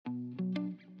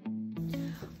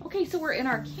Okay, so we're in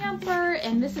our camper,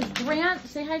 and this is Grant.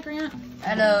 Say hi, Grant.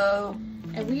 Hello.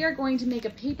 And we are going to make a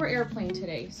paper airplane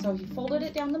today. So he folded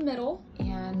it down the middle,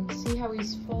 and see how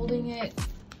he's folding it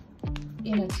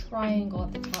in a triangle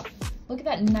at the top. Look at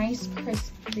that nice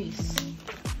crisp crease.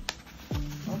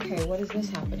 Okay, what is this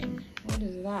happening? What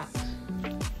is that?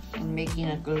 I'm making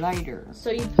a glider.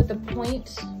 So you put the point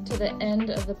to the end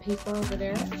of the paper over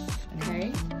there.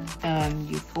 Okay.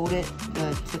 You fold it,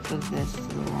 the tip of this to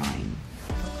the line.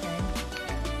 Okay.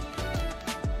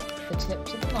 The tip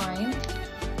to the line. You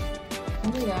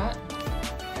can do that.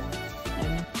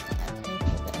 And Okay,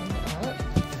 put the end up.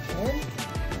 Good.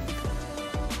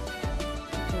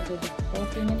 Fold the whole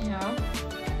thing in half.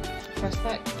 Press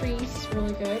that crease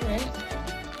really good, right?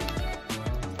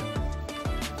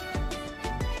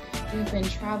 We've been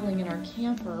traveling in our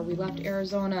camper. We left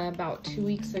Arizona about 2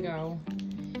 weeks ago,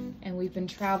 and we've been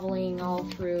traveling all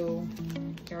through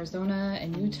Arizona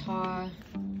and Utah,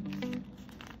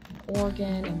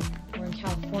 Oregon, and we're in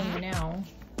California now.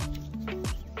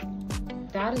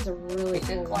 That is a really it's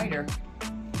cool a glider.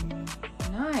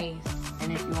 Nice.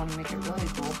 And if you want to make it really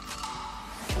cool,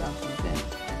 put on some fins.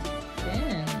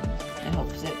 Fins. It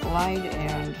helps it glide,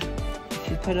 and if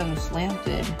you put them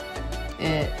slanted,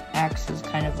 it acts as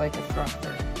kind of like a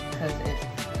thruster because it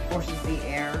forces the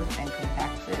air and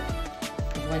compacts it.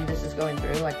 Because when this is going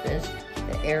through like this,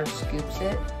 the air scoops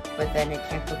it, but then it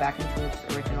can't go back into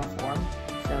its original form.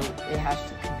 So it has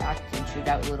to compact and shoot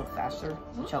out a little faster,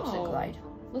 which helps it glide.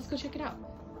 Let's go check it out.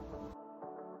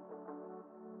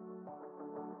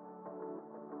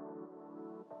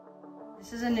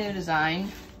 This is a new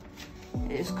design.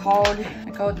 It's called,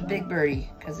 I call it the Big Birdie.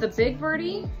 The Big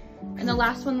Birdie? And the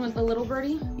last one was the Little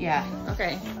Birdie? Yeah.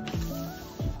 Okay.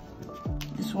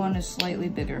 This one is slightly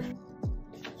bigger.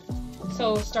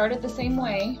 So start it the same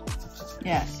way.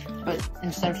 Yes, but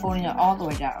instead of folding it all the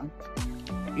way down,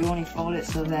 you only fold it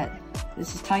so that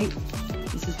this is tight, and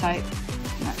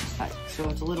that is tight. So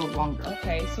it's a little longer.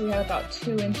 Okay, so we have about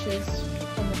 2 inches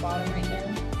from the bottom right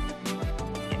there.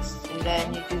 Yes. And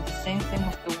then you do the same thing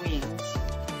with the wings.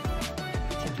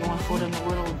 Except you want to fold them a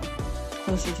little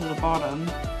closer to the bottom.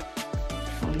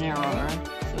 Narrower,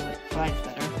 so it glides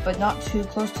better. But not too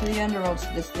close to the end or else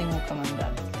this thing will come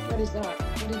undone. What is that?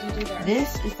 What did you do there?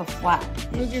 This is the flap.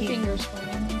 Move your fingers for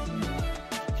me.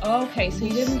 Okay, so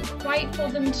you didn't quite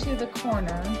fold them to the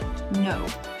corner. No,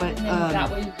 but And then that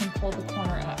way you can pull the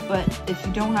corner up. But if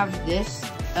you don't have this,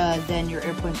 then your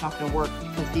airplane's not going to work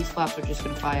because these flaps are just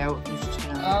going to fly out and it's just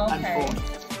going to unfold.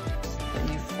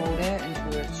 Then you fold it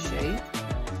into its shape.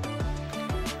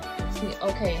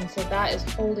 Okay, and so that is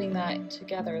holding that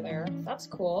together there. That's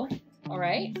cool. All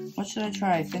right. What should I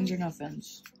try? Fins or no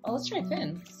fins? Oh, let's try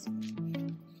fins.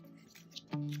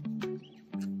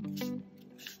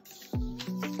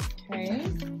 Okay.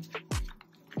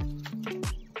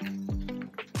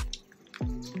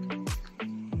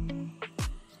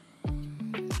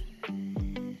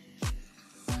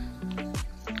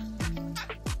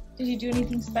 Did you do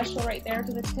anything special right there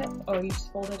to the tip? Or you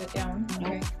just folded it down?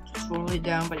 Nope. Okay. Fold it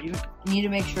down, but you need to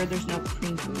make sure there's no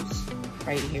crinkles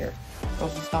right here. Or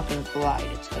else it's not going to glide,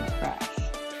 it's going to crash.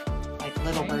 Like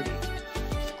Little Birdie.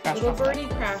 Little Birdie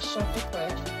crashed off the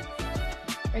cliff.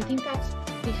 I think that's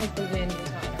because the wind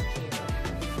was not in our favor.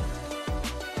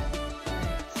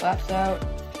 Flaps out.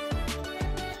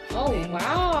 Oh,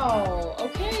 wow.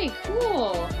 Okay,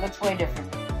 cool. Looks way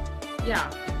different. Yeah.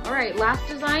 All right, last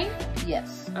design?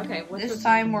 Yes. Okay, what's This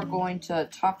time we're going to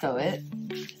taco it.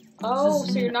 Oh,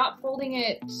 so you're not folding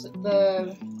it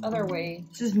the other way.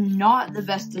 This is not the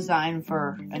best design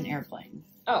for an airplane.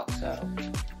 Oh. So,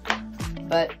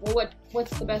 but well,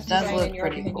 what's the best design in your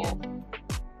opinion? Cool.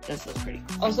 This looks pretty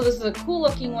cool. Oh, so this is a cool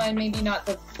looking one, maybe not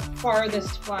the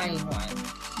farthest flying one.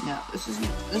 No,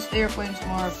 this airplane's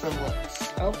more for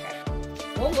looks. Okay.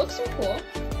 Well, looks are cool.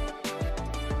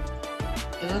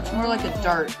 It looks more like a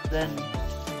dart than.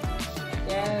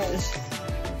 Yes.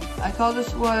 I call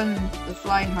this one the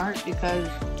Flying Heart because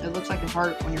it looks like a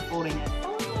heart when you're folding it.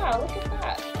 Oh yeah, look at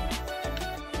that.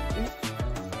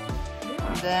 Yeah.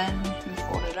 And then you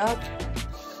fold it up.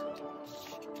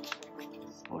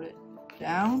 Fold it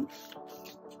down.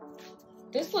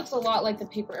 This looks a lot like the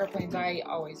paper airplanes I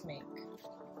always make.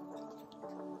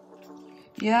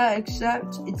 Yeah,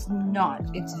 except it's not.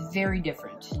 It's very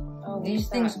different. Oh, these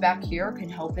things back here can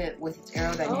help it with its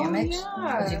aerodynamics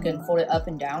because you can fold it up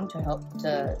and down to help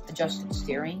to adjust its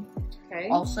steering. Okay.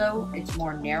 Also, it's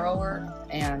more narrower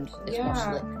and it's more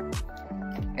slick.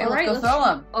 Okay, All right, let's go throw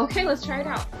them. Okay, let's try it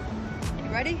out. You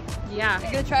ready? Yeah.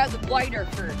 I'm gonna try out the glider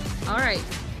first. All right.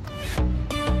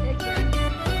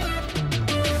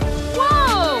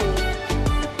 Whoa!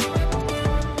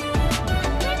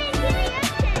 Minnie!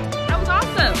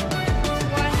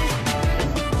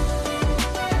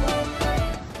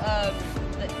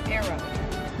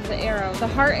 the arrow. The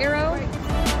heart arrow